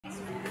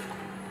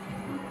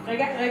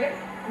רגע,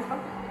 נכון?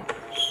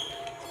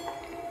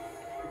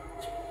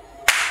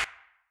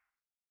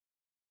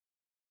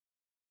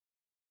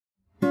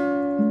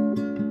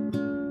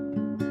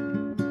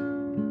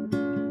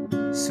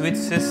 Sweet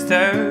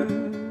sister,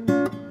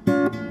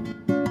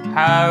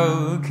 how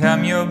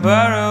come your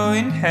burrow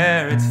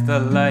inherits the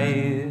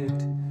light?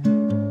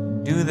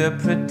 Do the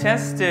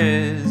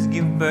protestors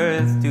give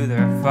birth to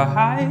their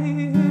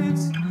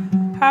fights?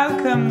 How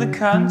come the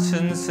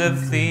conscience of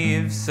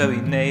thieves so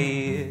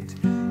innate?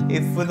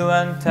 If with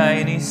one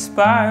tiny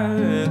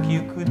spark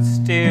you could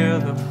steer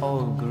the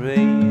whole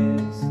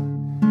grace?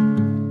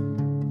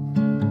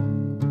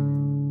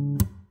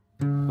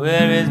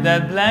 Where is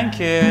that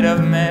blanket of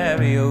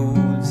merry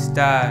old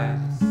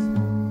stars?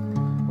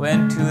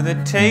 Went to the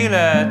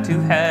tailor to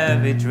have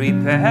it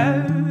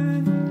repaired.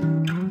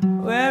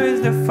 Where is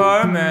the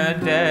former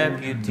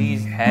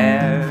deputy's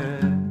hair?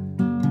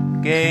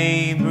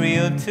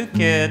 Gabriel took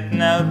it,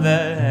 now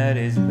that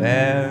is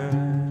bare.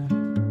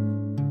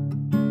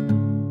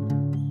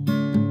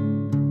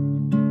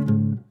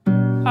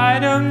 I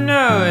don't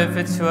know if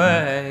it's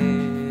wise.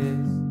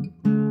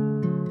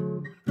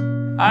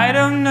 I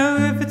don't know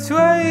if it's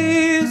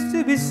wise to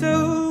be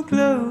so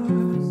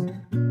close.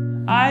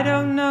 I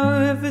don't know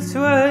if it's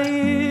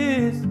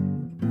wise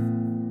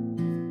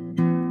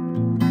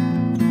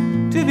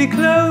to be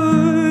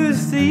close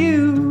to you.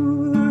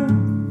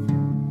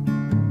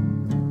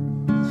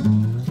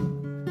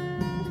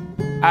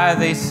 Are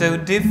they so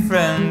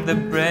different, the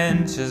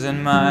branches in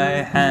my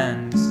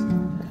hands?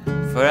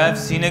 For I've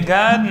seen a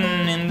garden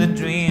in the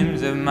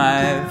dreams of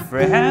my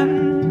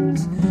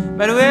friends.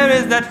 But where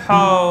is that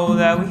hole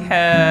that we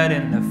had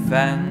in the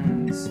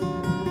fence?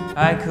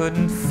 I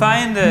couldn't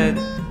find it,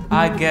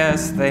 I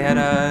guess they had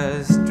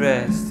us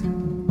dressed.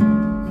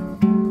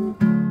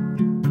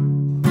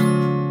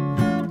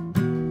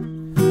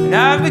 And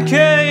I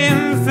became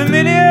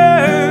familiar,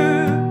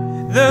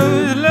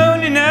 those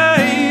lonely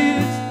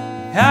nights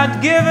had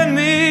given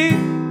me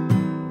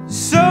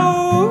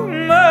so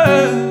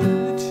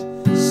much,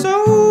 so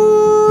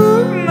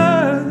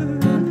much.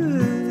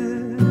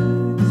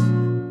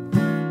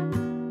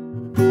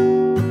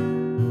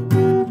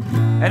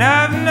 And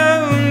I've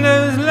known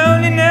those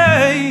lonely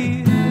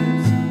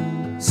nights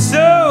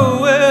so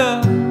well.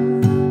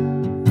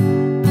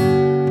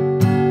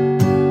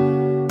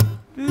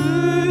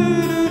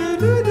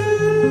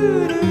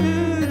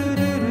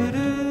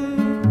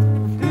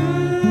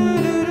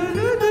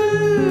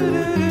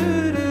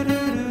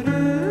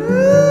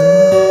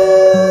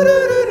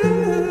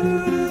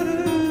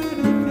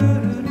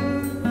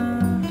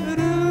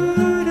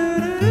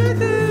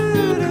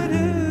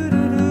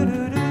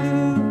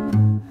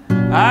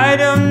 I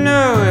don't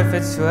know if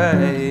it's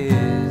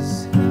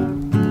wise.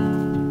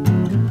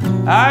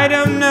 I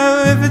don't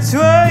know if it's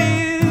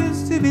wise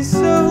to be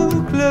so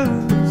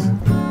close.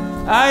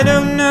 I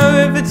don't know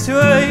if it's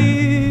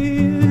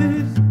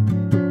wise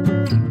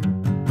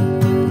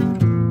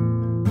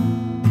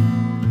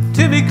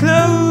to be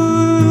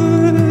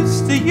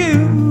close to you.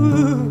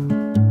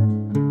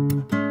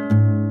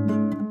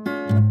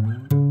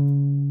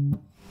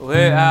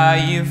 Where are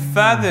you,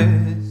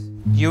 fathers?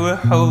 You were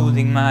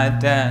holding my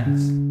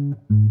dance.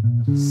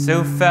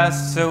 So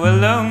fast, so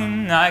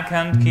alone, I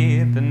can't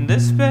keep in the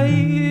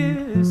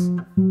space.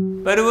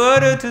 But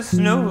water to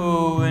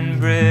snow and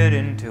bread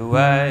into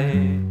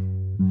white.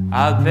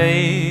 I'll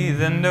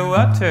bathe in the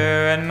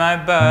water and my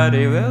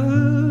body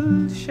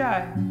will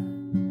shine.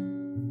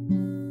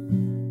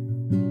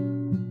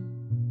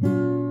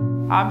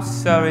 I'm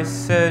sorry,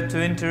 sir,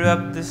 to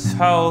interrupt this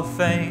whole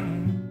thing.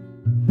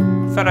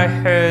 Thought I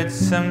heard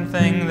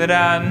something that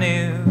I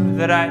knew,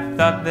 that I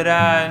thought that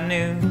I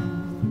knew.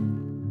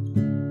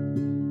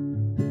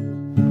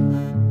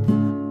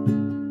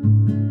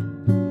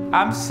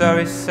 I'm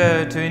sorry,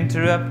 sir, to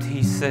interrupt,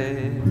 he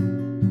said.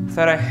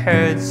 Thought I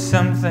heard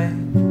something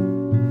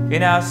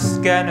in our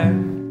scanner.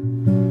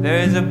 There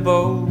is a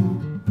bold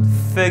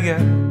figure